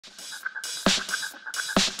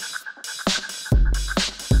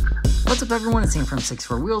What's up everyone, it's Ian from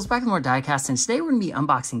 64 Wheels, back with more diecast, and today we're going to be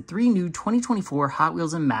unboxing 3 new 2024 Hot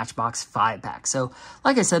Wheels and Matchbox 5-packs. So,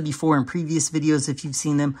 like I said before in previous videos, if you've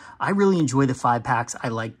seen them, I really enjoy the 5-packs. I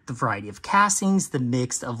like the variety of castings, the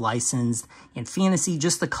mix of licensed and fantasy,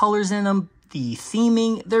 just the colors in them, the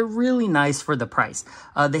theming, they're really nice for the price.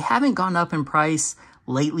 They haven't gone up in price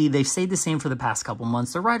lately. They've stayed the same for the past couple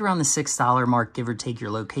months. They're right around the $6 mark, give or take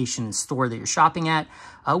your location and store that you're shopping at,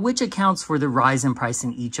 which accounts for the rise in price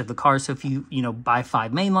in each of the cars. So if you buy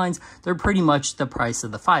 5 main lines, they're pretty much the price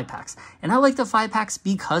of the 5-packs. And I like the 5-packs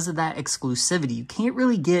because of that exclusivity. You can't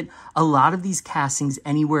really get a lot of these castings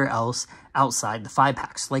anywhere else outside the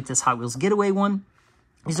 5-packs. Like this Hot Wheels Getaway one.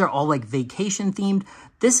 These are all like vacation themed.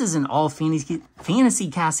 This is an all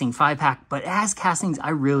fantasy casting 5-pack, but as castings,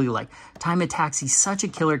 I really like. Time of Taxi, such a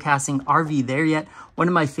killer casting. RV There Yet, one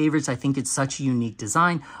of my favorites. I think it's such a unique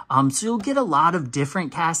design. So you'll get a lot of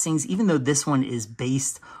different castings, even though this one is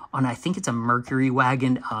based on, I think it's a Mercury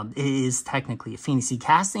wagon. It is technically a fantasy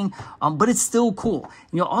casting, but it's still cool.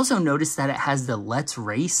 And you'll also notice that it has the Let's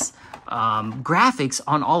Race graphics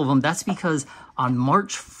on all of them. That's because on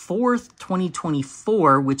March 4th,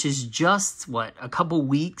 2024, which is just, a couple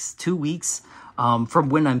weeks, 2 weeks from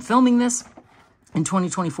when I'm filming this, in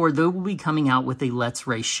 2024, they will be coming out with a Let's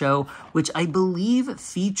Race show, which I believe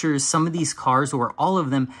features some of these cars, or all of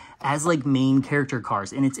them, as like main character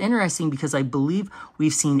cars. And it's interesting because I believe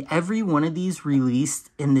we've seen every one of these released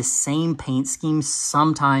in the same paint scheme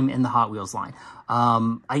sometime in the Hot Wheels line.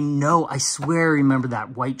 I swear I remember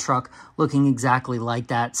that white truck looking exactly like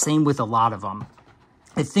that. Same with a lot of them.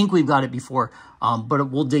 I think we've got it before,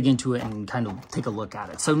 but we'll dig into it and kind of take a look at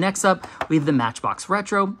it. So next up, we have the MBX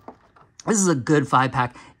Retro. This is a good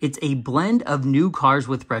 5-pack. It's a blend of new cars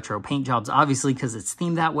with retro paint jobs, obviously, because it's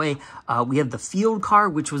themed that way. We have the field car,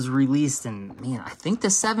 which was released in, I think the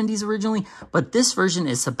 70s originally. But this version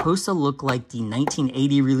is supposed to look like the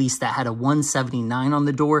 1980 release that had a 179 on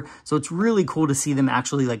the door. So it's really cool to see them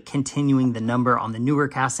actually like continuing the number on the newer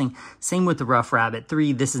casting. Same with the Rough Rabbit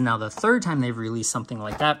 3. This is now the 3rd time they've released something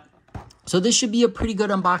like that. So this should be a pretty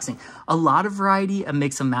good unboxing. A lot of variety, a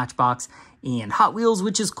mix of Matchbox and Hot Wheels,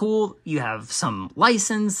 which is cool. You have some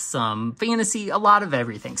license, some fantasy, a lot of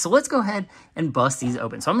everything. So let's go ahead and bust these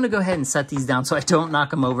open. So I'm going to go ahead and set these down so I don't knock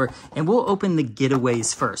them over, and we'll open the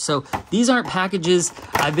Getaways first. So these aren't packages.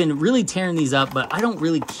 I've been really tearing these up, but I don't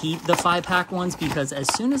really keep the 5-pack ones because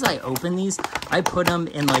as soon as I open these, I put them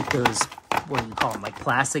in like those, what do you call them, like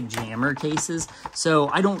plastic jammer cases. So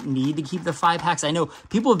I don't need to keep the 5-packs. I know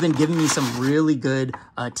people have been giving me some really good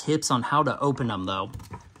tips on how to open them though.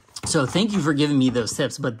 So thank you for giving me those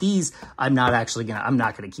tips, but these I'm not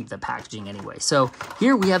gonna keep the packaging anyway. So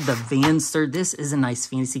here we have the Vanster. This is a nice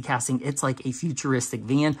fantasy casting. It's like a futuristic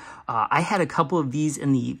van. I had a couple of these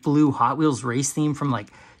in the blue Hot Wheels race theme from like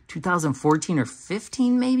 2014 or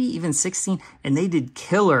 15, maybe even 16, and they did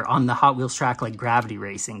killer on the Hot Wheels track like Gravity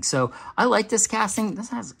Racing. So I like this casting. This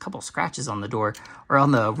has a couple scratches on the door or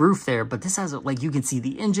on the roof there, but this has like, you can see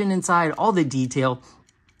the engine inside, all the detail.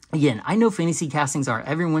 Again, I know fantasy castings aren't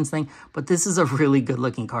everyone's thing, but this is a really good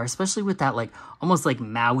looking car, especially with that like almost like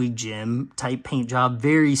Maui Jim type paint job,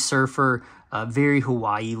 very surfer, very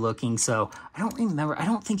Hawaii looking. So I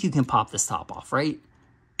don't think you can pop this top off, right?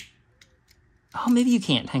 Oh, maybe you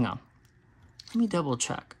can't. Hang on. Let me double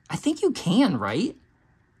check. I think you can, right?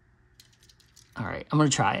 All right, I'm going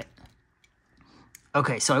to try it.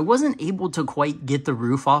 Okay, so I wasn't able to quite get the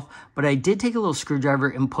roof off, but I did take a little screwdriver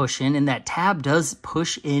and push in, and that tab does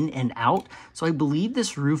push in and out. So I believe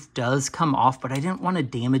this roof does come off, but I didn't want to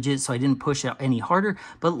damage it, so I didn't push it any harder.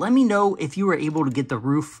 But let me know if you were able to get the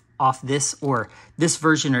roof off this or this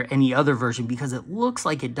version or any other version, because it looks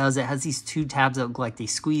like it does. It has these 2 tabs that look like they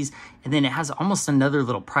squeeze, and then it has almost another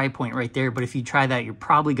little pry point right there. But if you try that, you're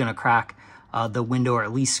probably going to crack the window or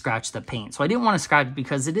at least scratch the paint. So I didn't want to scratch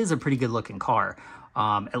because it is a pretty good looking car.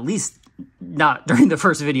 At least not during the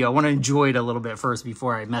first video. I want to enjoy it a little bit first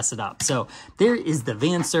before I mess it up. So there is the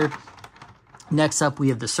Vanster. Next up, we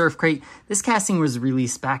have the Surf Crate. This casting was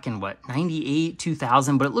released back in 98,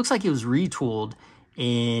 2000, but it looks like it was retooled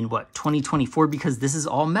in 2024 because this is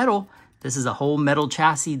all metal. This is a whole metal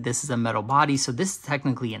chassis. This is a metal body. So this is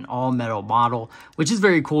technically an all metal model, which is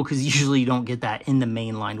very cool because usually you don't get that in the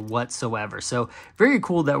main line whatsoever. So very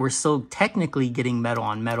cool that we're still technically getting metal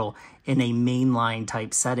on metal in a mainline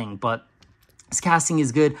type setting, but this casting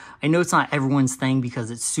is good. I know it's not everyone's thing because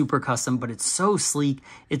it's super custom, but it's so sleek.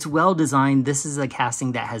 It's well designed. This is a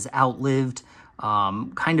casting that has outlived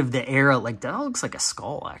kind of the era, like that looks like a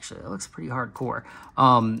skull, actually. That looks pretty hardcore.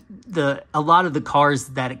 A lot of the cars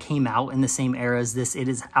that it came out in the same era as this, it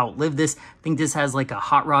has outlived this. I think this has like a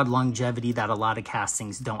hot rod longevity that a lot of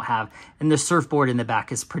castings don't have. And the surfboard in the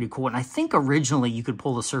back is pretty cool. And I think originally you could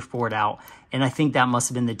pull the surfboard out, and I think that must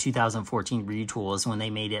have been the 2014 retool is when they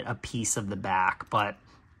made it a piece of the back. But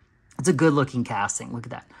it's a good looking casting. Look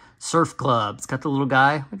at that. Surf club. It's got the little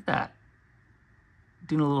guy. Look at that.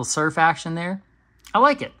 Doing a little surf action there. I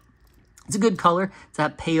like it. It's a good color. It's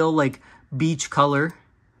that pale, like, beach color.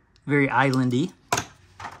 Very islandy.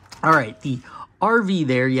 All right, the RV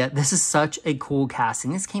there, this is such a cool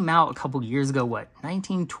casting. This came out a couple years ago, what,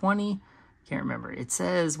 1920? Can't remember. It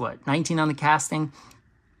says, what, 19 on the casting?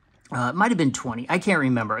 It might have been 20. I can't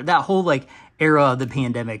remember. That whole, like, era of the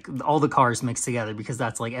pandemic, all the cars mixed together, because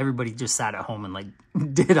that's, like, everybody just sat at home and, like,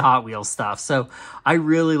 did Hot Wheels stuff. So I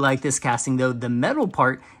really like this casting, though. The metal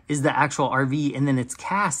part is the actual RV, and then it's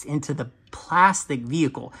cast into the plastic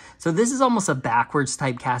vehicle. So this is almost a backwards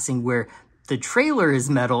type casting where the trailer is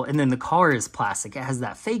metal and then the car is plastic. It has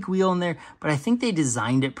that fake wheel in there, but I think they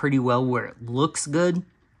designed it pretty well where it looks good.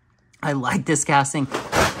 I like this casting.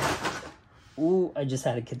 Ooh, I just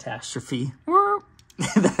had a catastrophe.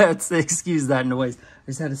 Excuse that noise. I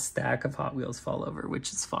just had a stack of Hot Wheels fall over,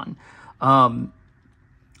 which is fun.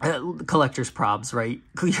 Collector's probs, right?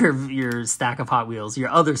 Your stack of Hot Wheels, your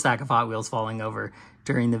other stack of Hot Wheels falling over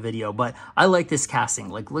during the video. But I like this casting.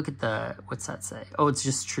 Like, look at the, what's that say? Oh, it's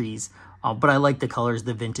just trees. But I like the colors,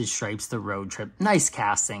 the vintage stripes, the road trip. Nice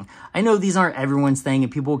casting. I know these aren't everyone's thing,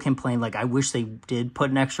 and people complain, like, I wish they did put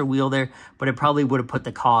an extra wheel there, but it probably would have put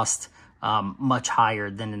the cost much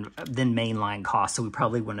higher than mainline cost, so we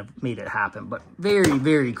probably wouldn't have made it happen. But very,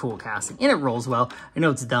 very cool casting, and it rolls well. I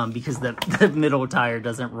know it's dumb because the middle tire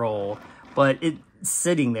doesn't roll, but it's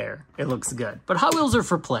sitting there. It looks good. But Hot Wheels are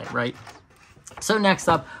for play, right? So next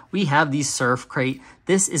up, we have the Surf Crate.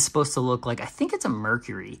 This is supposed to look like, I think it's a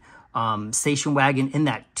Mercury station wagon in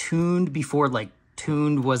that tuned, before like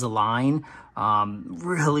tuned was a line.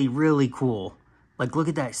 Really, really cool. Like, look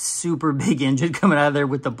at that super big engine coming out of there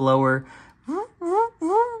with the blower.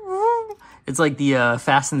 It's like the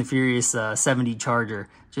Fast and the Furious 70 Charger.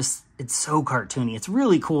 Just, it's so cartoony. It's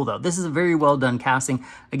really cool, though. This is a very well done casting.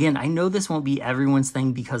 Again, I know this won't be everyone's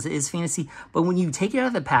thing because it is fantasy, but when you take it out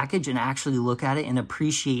of the package and actually look at it and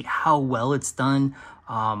appreciate how well it's done,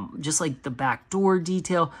 just like the back door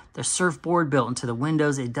detail, the surfboard built into the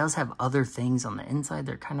windows, it does have other things on the inside.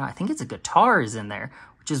 They're kind of, I think it's a guitar is in there,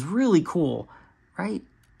 which is really cool. Right?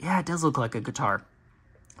 Yeah, it does look like a guitar.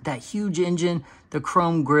 That huge engine, the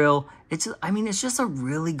chrome grille. I mean, it's just a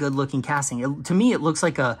really good looking casting. To me, it looks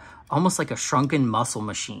like almost like a shrunken muscle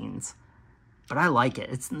machines. But I like it.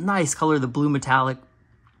 It's nice color, the blue metallic.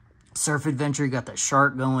 Surf Adventure, you got that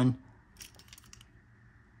shark going.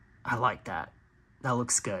 I like that. That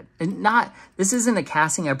looks good. And this isn't a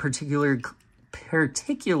casting I particularly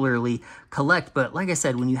collect, but like I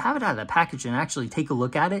said, when you have it out of the package and actually take a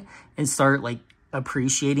look at it and start like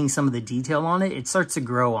appreciating some of the detail on it, it starts to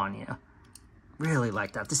grow on you. Really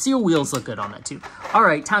like that. The seal wheels look good on that too. All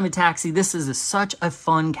right, Time of Taxi. This is such a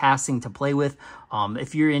fun casting to play with.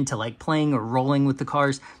 If you're into like playing or rolling with the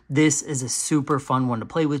cars, this is a super fun one to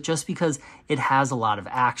play with just because it has a lot of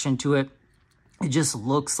action to it. It just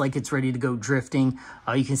looks like it's ready to go drifting.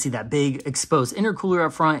 You can see that big exposed intercooler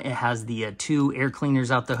up front. It has the 2 air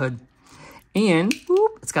cleaners out the hood. And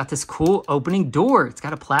whoop, it's got this cool opening door. It's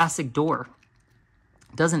got a plastic door.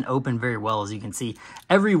 It doesn't open very well, as you can see.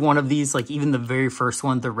 Every one of these, like even the very first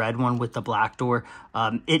one, the red one with the black door,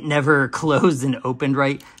 it never closed and opened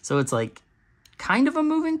right. So it's like kind of a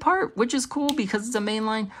moving part, which is cool because it's a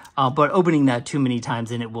mainline, but opening that too many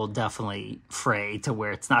times and it will definitely fray to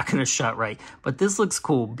where it's not going to shut right. But this looks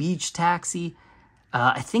cool. Beach Taxi.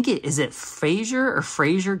 I think is it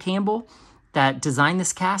Fraser Campbell that designed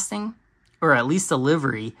this casting, or at least the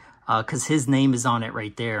livery, because his name is on it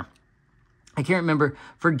right there. I can't remember.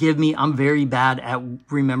 Forgive me. I'm very bad at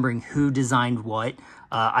remembering who designed what.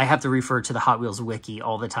 I have to refer to the Hot Wheels wiki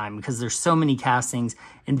all the time because there's so many castings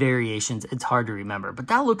and variations. It's hard to remember, but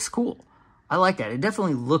that looks cool. I like that. It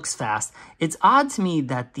definitely looks fast. It's odd to me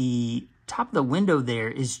that the top of the window there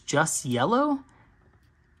is just yellow.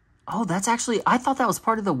 Oh, that's actually, I thought that was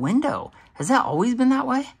part of the window. Has that always been that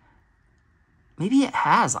way? Maybe it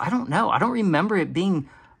has. I don't know. I don't remember it being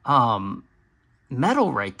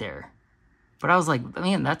metal right there. But I was like,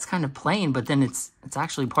 man, that's kind of plain, but then it's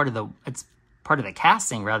actually part of the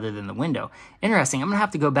casting rather than the window. Interesting. I'm gonna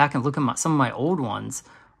have to go back and look at some of my old ones.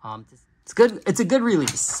 It's good. It's a good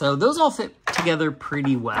release. So those all fit together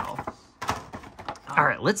pretty well. All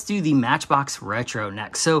right, let's do the Matchbox Retro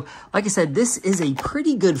next. So, like I said, this is a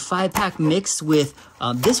pretty good 5-pack mixed with,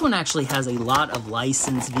 this one actually has a lot of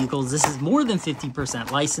licensed vehicles. This is more than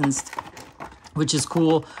 50% licensed, which is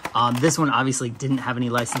cool. This one obviously didn't have any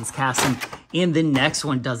licensed casting, and the next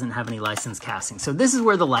one doesn't have any licensed casting. So this is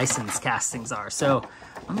where the licensed castings are. So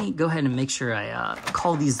let me go ahead and make sure I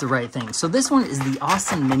call these the right thing. So this one is the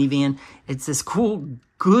Austin minivan. It's this cool,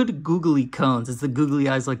 good googly cones. It's the googly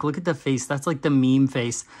eyes. Like, look at the face. That's like the meme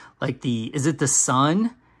face. Like is it the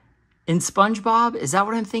sun in SpongeBob? Is that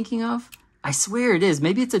what I'm thinking of? I swear it is.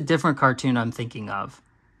 Maybe it's a different cartoon I'm thinking of.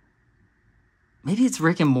 Maybe it's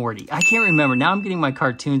Rick and Morty. I can't remember. Now I'm getting my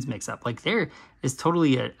cartoons mixed up. Like, there is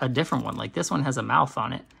totally a different one. Like, this one has a mouth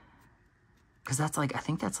on it. Because that's like, I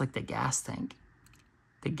think that's like the gas tank.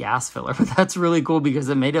 The gas filler. But that's really cool because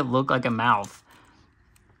it made it look like a mouth.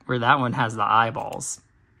 Where that one has the eyeballs.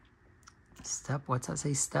 What's that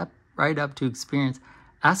say? Step right up to experience.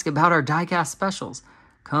 Ask about our diecast specials.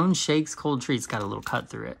 Cone, shakes, cold treats. Got a little cut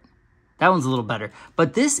through it. That one's a little better.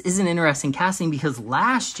 But this is an interesting casting because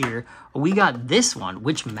last year we got this one,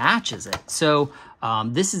 which matches it. So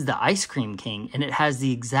this is the Ice Cream King, and it has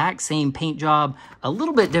the exact same paint job, a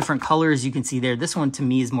little bit different colors you can see there. This one to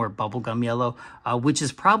me is more bubblegum yellow, which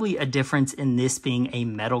is probably a difference in this being a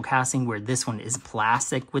metal casting where this one is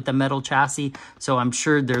plastic with the metal chassis. So I'm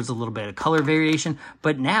sure there's a little bit of color variation,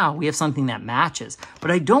 but now we have something that matches.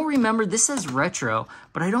 But I don't remember, this says retro,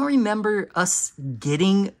 but I don't remember us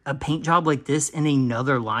getting a paint job like this in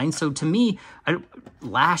another line. So to me,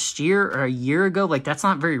 last year or a year ago, like that's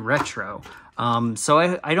not very retro. So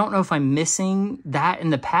I don't know if I'm missing that in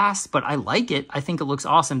the past, but I like it. I think it looks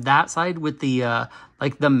awesome. That side with the,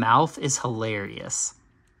 like the mouth is hilarious.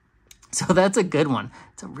 So that's a good one.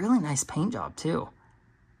 It's a really nice paint job too.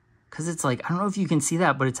 Cause it's like, I don't know if you can see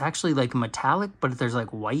that, but it's actually like metallic, but if there's like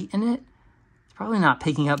white in it, it's probably not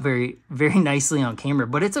picking up very, very nicely on camera,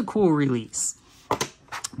 but it's a cool release.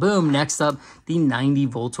 Boom. Next up, the 90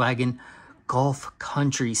 Volkswagen Golf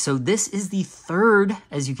Country. So this is the third,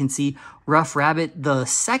 as you can see, Rough Rabbit. The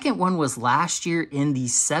second one was last year in the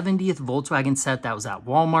 70th Volkswagen set that was at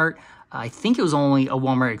Walmart. I think it was only a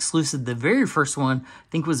Walmart exclusive. The very first one,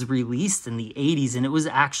 I think, was released in the 80s, and it was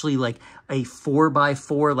actually like a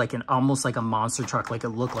 4x4, like almost like a monster truck. Like it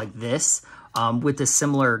looked like this, with a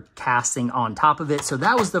similar casting on top of it. So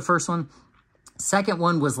that was the first one. Second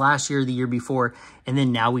one was last year, the year before, and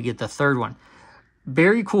then now we get the third one.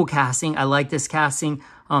 Very cool casting. I like this casting.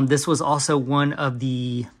 This was also one of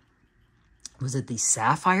the, was it the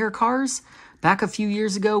Sapphire cars? Back a few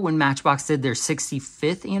years ago when Matchbox did their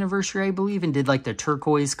 65th anniversary, I believe, and did like the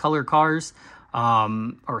turquoise color cars,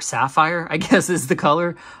 or Sapphire, I guess is the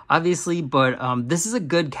color, obviously. But this is a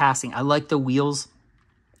good casting. I like the wheels.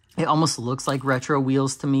 It almost looks like retro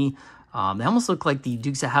wheels to me. They almost look like the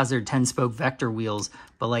Dukes of Hazzard 10-spoke Vector wheels,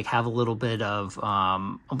 but like have a little bit of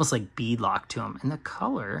almost like beadlock to them. And the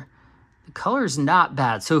color is not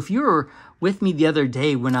bad. So if you were with me the other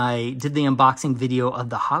day when I did the unboxing video of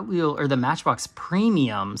the Hot Wheel or the Matchbox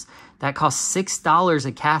Premiums that cost $6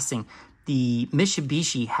 a casting, the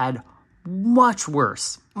Mitsubishi had much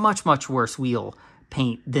worse wheel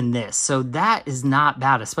paint than this. So that is not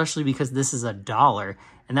bad, especially because this is $1.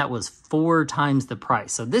 And that was 4 times the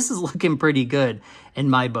price. So this is looking pretty good in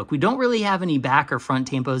my book. We don't really have any back or front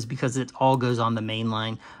tampos because it all goes on the main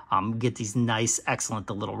line. Get these nice, excellent,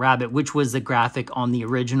 the Little Rabbit, which was the graphic on the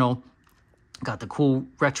original. Got the cool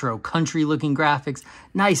retro country looking graphics.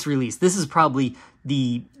 Nice release. This is probably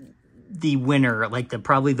the winner, like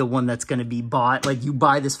probably the one that's going to be bought. Like you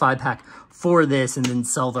buy this 5-pack for this and then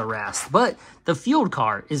sell the rest. But the field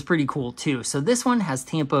car is pretty cool too. So this one has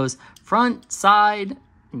tampos front, side,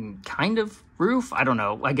 kind of roof. I don't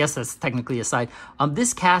know. I guess that's technically a side.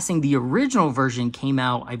 This casting, the original version came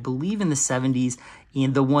out, I believe, in the 70s.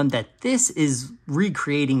 And the one that this is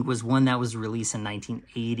recreating was one that was released in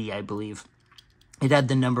 1980, I believe. It had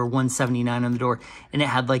the number 179 on the door, and it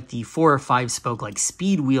had like the 4 or 5 spoke like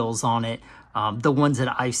speed wheels on it. The ones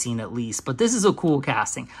that I've seen at least. But this is a cool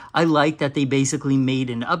casting. I like that they basically made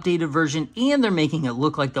an updated version and they're making it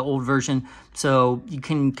look like the old version. So you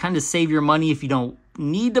can kind of save your money if you don't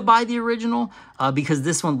need to buy the original, because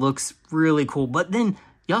this one looks really cool. But then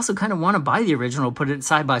you also kind of want to buy the original, put it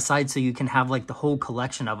side by side so you can have like the whole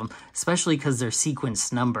collection of them, especially because they're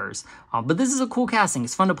sequenced numbers. But this is a cool casting.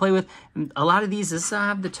 It's fun to play with. A lot of these, does this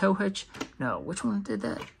have the tow hitch? No, which one did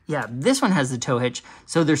that? Yeah, this one has the tow hitch.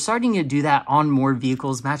 So they're starting to do that on more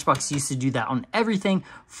vehicles. Matchbox used to do that on everything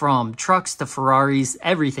from trucks to Ferraris.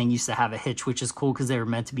 Everything used to have a hitch, which is cool because they were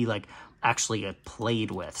meant to be like actually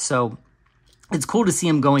played with. So it's cool to see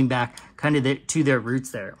them going back kind of to their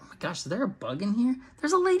roots there. Oh my gosh, is there a bug in here?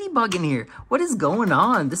 There's a ladybug in here. What is going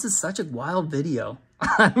on? This is such a wild video.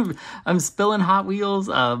 I'm spilling Hot Wheels.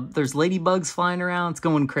 There's ladybugs flying around. It's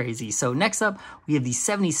going crazy. So next up, we have the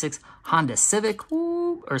 76 Honda Civic,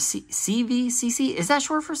 or CC. Is that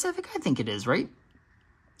short for Civic? I think it is, right?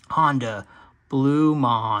 Honda Blue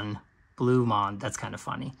Mon. That's kind of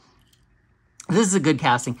funny. This is a good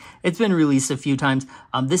casting. It's been released a few times.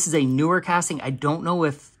 This is a newer casting. I don't know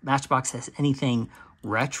if Matchbox has anything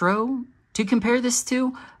retro to compare this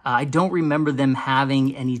to. I don't remember them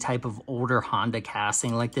having any type of older Honda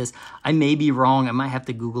casting like this. I may be wrong. I might have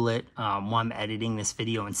to Google it while I'm editing this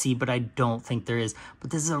video and see, but I don't think there is.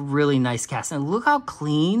 But this is a really nice casting. Look how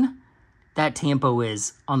clean that tampo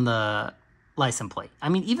is on the license plate. I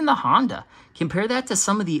mean, even the Honda. Compare that to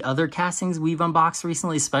some of the other castings we've unboxed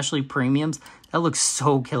recently, especially premiums. That looks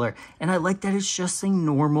so killer. And I like that it's just a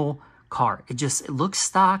normal car. It looks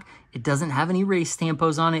stock. It doesn't have any race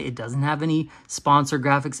tampos on it. It doesn't have any sponsor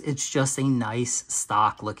graphics. It's just a nice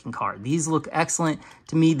stock looking car. These look excellent.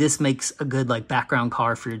 To me, this makes a good like background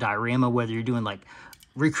car for your diorama, whether you're doing like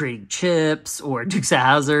recreating Chips or Dukes of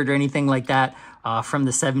Hazzard or anything like that from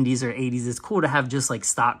the 70s or 80s. It's cool to have just like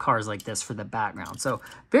stock cars like this for the background. So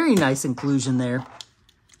very nice inclusion there.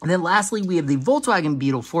 And then lastly, we have the Volkswagen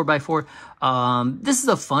Beetle 4x4. This is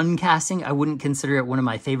a fun casting. I wouldn't consider it one of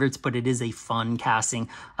my favorites, but it is a fun casting.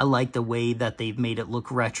 I like the way that they've made it look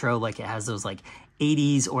retro, like it has those like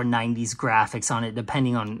 80s or 90s graphics on it,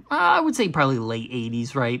 depending on, I would say probably late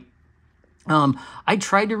 80s, right? I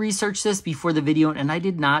tried to research this before the video and I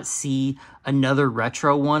did not see another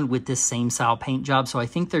retro one with this same style paint job. So I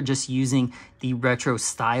think they're just using the retro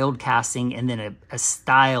styled casting and then a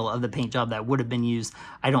style of the paint job that would have been used.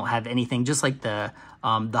 I don't have anything, just like the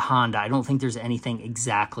Honda. I don't think there's anything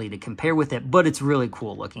exactly to compare with it, but it's really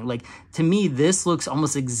cool looking. Like to me, this looks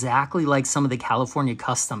almost exactly like some of the California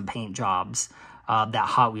custom paint jobs that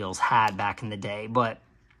Hot Wheels had back in the day.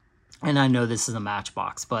 And I know this is a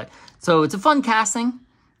Matchbox, so it's a fun casting.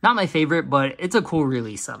 Not my favorite, but it's a cool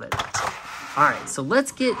release of it. All right, so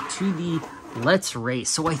let's get to the Let's Race.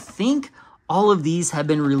 So I think all of these have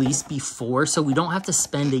been released before, so we don't have to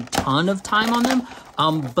spend a ton of time on them.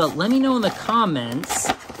 But let me know in the comments,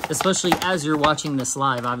 especially as you're watching this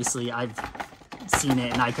live. Obviously, I've seen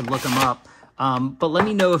it and I can look them up. But let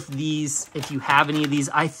me know if you have any of these.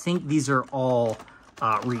 I think these are all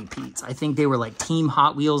repeats. I think they were like Team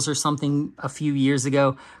Hot Wheels or something a few years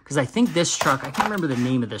ago, because I think this truck, I can't remember the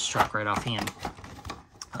name of this truck right offhand.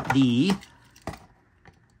 The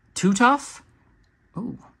Too Tough?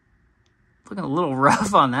 Ooh, looking a little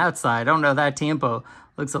rough on that side. I don't know, that tempo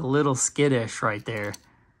looks a little skittish right there.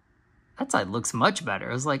 That side looks much better.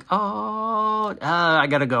 I was like, oh, I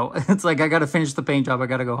gotta go. It's like I gotta finish the paint job. I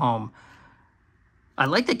gotta go home. I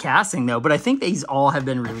like the casting though, but I think these all have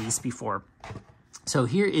been released before. So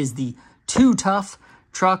here is the Too Tough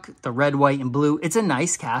truck, the red, white, and blue. It's a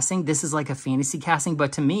nice casting. This is like a fantasy casting,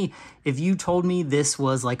 but to me, if you told me this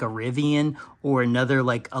was like a Rivian or another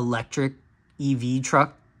like electric EV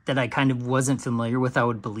truck that I kind of wasn't familiar with, I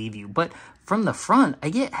would believe you. But from the front, I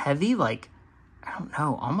get heavy, like, I don't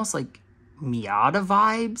know, almost like Miata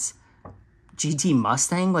vibes, GT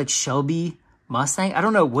Mustang, like Shelby Mustang. I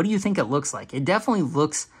don't know. What do you think it looks like? It definitely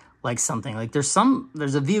looks like something. Like there's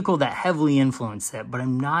a vehicle that heavily influenced it, but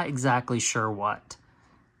I'm not exactly sure what.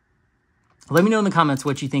 Let me know in the comments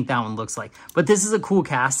what you think that one looks like. But this is a cool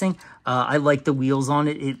casting. I like the wheels on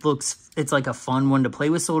it. It's like a fun one to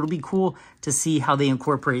play with, so it'll be cool to see how they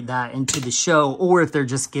incorporate that into the show, or if they're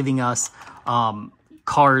just giving us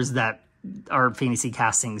cars that are fantasy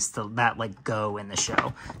castings that like go in the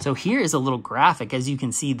show. So here is a little graphic. As you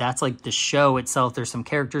can see, that's like the show itself. There's some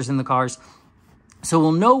characters in the cars. So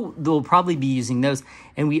we'll know they'll probably be using those.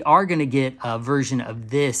 And we are going to get a version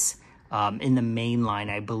of this in the main line,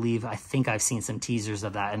 I believe. I think I've seen some teasers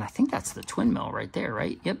of that. And I think that's the twin mill right there,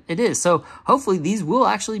 right? Yep, it is. So hopefully these will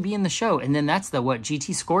actually be in the show. And then that's the,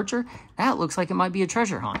 GT Scorcher? That looks like it might be a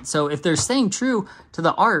treasure hunt. So if they're staying true to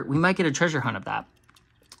the art, we might get a treasure hunt of that.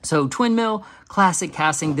 So twin mill, classic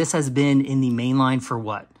casting. This has been in the main line for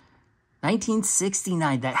what?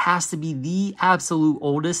 1969. That has to be the absolute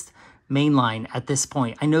oldest mainline at this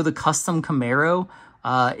point. I know the custom Camaro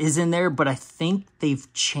is in there, but I think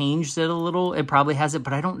they've changed it a little. It probably has it,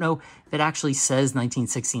 but I don't know if it actually says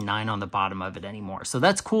 1969 on the bottom of it anymore. So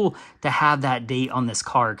that's cool to have that date on this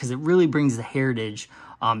car, because it really brings the heritage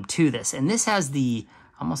to this. And this has the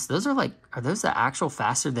those are those the actual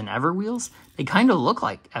faster than ever wheels? They kind of look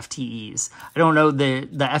like FTEs. I don't know, the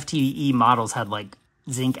FTE models had like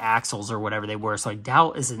zinc axles or whatever they were, so I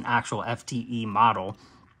doubt it's an actual FTE model.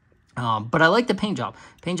 But I like the paint job.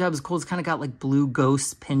 Paint job is cool. It's kind of got like blue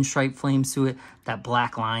ghost pinstripe flames to it. That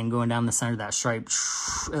black line going down the center of that stripe.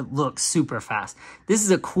 It looks super fast. This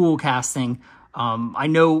is a cool casting. I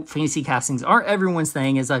know fancy castings aren't everyone's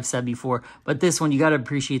thing, as I've said before, but this one, you got to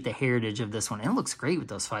appreciate the heritage of this one. And it looks great with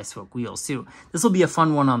those 5-spoke wheels too. This will be a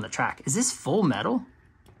fun one on the track. Is this full metal?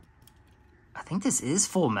 I think this is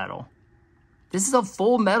full metal. This is a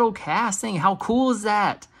full metal casting. How cool is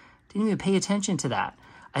that? Didn't even pay attention to that.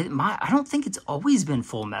 I don't think it's always been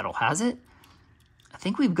full metal, has it? I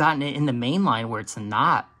think we've gotten it in the main line where it's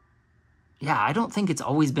not. Yeah, I don't think it's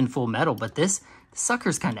always been full metal, but this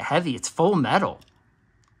sucker's kind of heavy. It's full metal.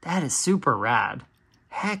 That is super rad.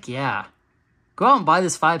 Heck yeah. Go out and buy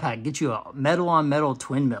this 5-pack. Get you a metal-on-metal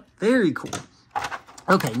twin mill. Very cool.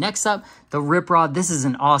 Okay, next up, the Rip Rod. This is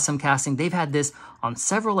an awesome casting. They've had this on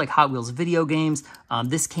several like Hot Wheels video games.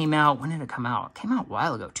 This came out, when did it come out? It came out a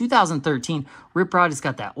while ago, 2013. Rip Rod has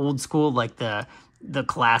got that old school, like the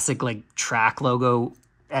classic like track logo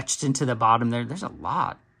etched into the bottom there. There's a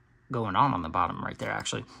lot going on the bottom right there,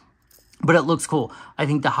 actually. But it looks cool. I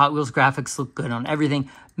think the Hot Wheels graphics look good on everything.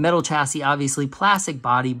 Metal chassis, obviously, plastic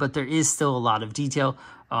body, but there is still a lot of detail.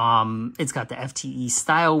 It's got the FTE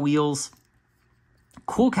style wheels.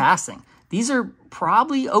 Cool casting. These are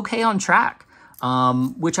probably okay on track,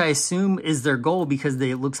 which I assume is their goal because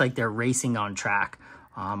it looks like they're racing on track.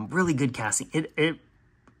 Really good casting. It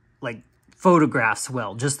like photographs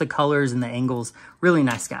well, just the colors and the angles. Really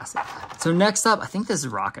nice casting. So next up, I think this is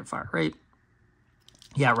Rocket Fire, right?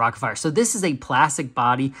 Yeah, Rocket Fire. So this is a plastic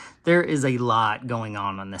body. There is a lot going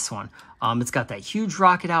on this one. It's got that huge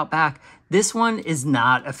rocket out back. This one is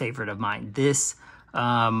not a favorite of mine. This,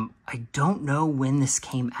 I don't know when this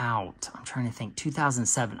came out. I'm trying to think,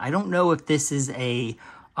 2007. I don't know if this is a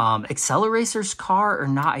Accelerator's car or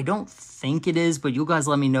not. I don't think it is, but you guys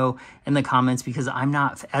let me know in the comments because I'm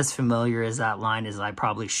not as familiar as that line as I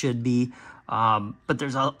probably should be. But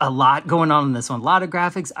there's a lot going on in this one. A lot of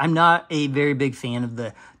graphics. I'm not a very big fan of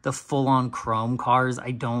the full-on chrome cars.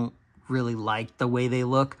 I don't really like the way they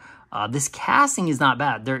look. This casting is not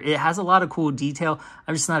bad. It has a lot of cool detail.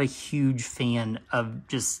 I'm just not a huge fan of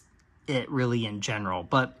just it really in general.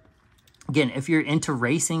 But again, if you're into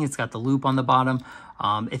racing, it's got the loop on the bottom.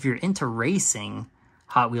 If you're into racing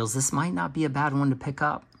Hot Wheels, this might not be a bad one to pick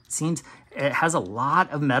up. It has a lot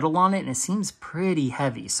of metal on it, and it seems pretty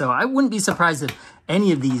heavy. So I wouldn't be surprised if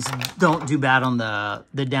any of these don't do bad on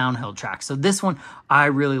the downhill track. So this one, I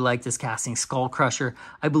really like this casting, Skull Crusher.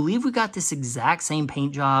 I believe we got this exact same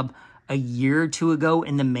paint job a year or two ago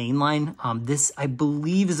in the main line. This, I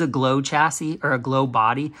believe, is a glow chassis or a glow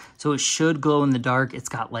body. So it should glow in the dark. It's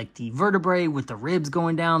got like the vertebrae with the ribs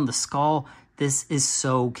going down, the skull. This is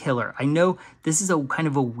so killer. I know this is a kind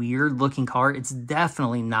of a weird looking car. It's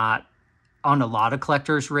definitely not on a lot of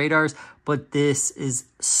collectors' radars, but this is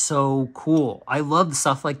so cool. I love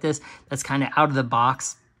stuff like this that's kind of out of the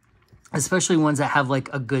box, especially ones that have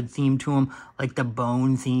like a good theme to them, like the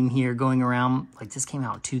bone theme here going around. Like this came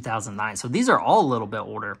out in 2009, so these are all a little bit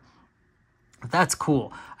older. But that's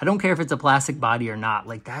cool. I don't care if it's a plastic body or not.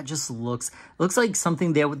 Like that just looks like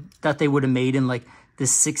something that they would have made in like the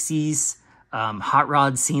 60s. Hot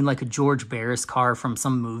rod scene, like a George Barris car from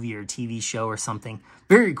some movie or TV show or something.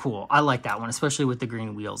 Very cool. I like that one, especially with the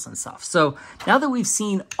green wheels and stuff. So now that we've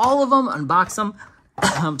seen all of them, unbox them,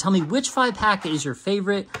 tell me which 5-pack is your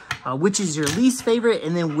favorite, which is your least favorite,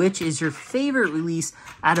 and then which is your favorite release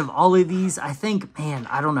out of all of these. I think, man,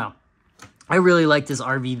 I don't know. I really like this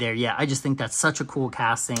RV there. Yeah, I just think that's such a cool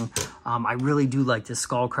casting. I really do like this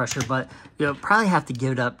Skull Crusher, but you probably have to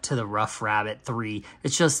give it up to the Rough Rabbit 3.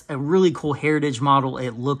 It's just a really cool heritage model.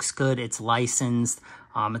 It looks good. It's licensed.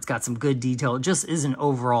 It's got some good detail. It just is an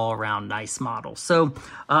overall around nice model. So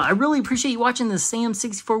I really appreciate you watching the Sam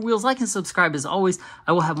 64 Wheels. Like and subscribe as always.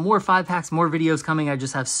 I will have more 5-packs, more videos coming. I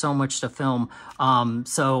just have so much to film.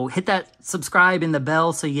 So hit that subscribe and the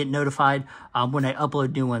bell so you get notified when I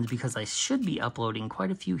upload new ones, because I should be uploading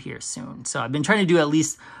quite a few here soon. So I've been trying to do at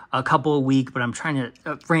least a couple a week, but I'm trying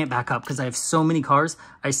to bring it back up because I have so many cars.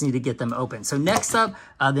 I just need to get them open. So next up,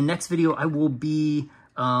 the next video I will be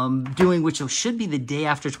doing, which should be the day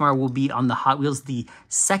after tomorrow, will be on the Hot Wheels, the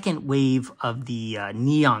second wave of the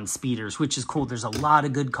neon speeders, which is cool. There's a lot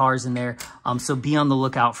of good cars in there, so be on the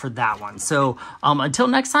lookout for that one. So until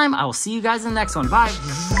next time, I will see you guys in the next one.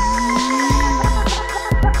 Bye.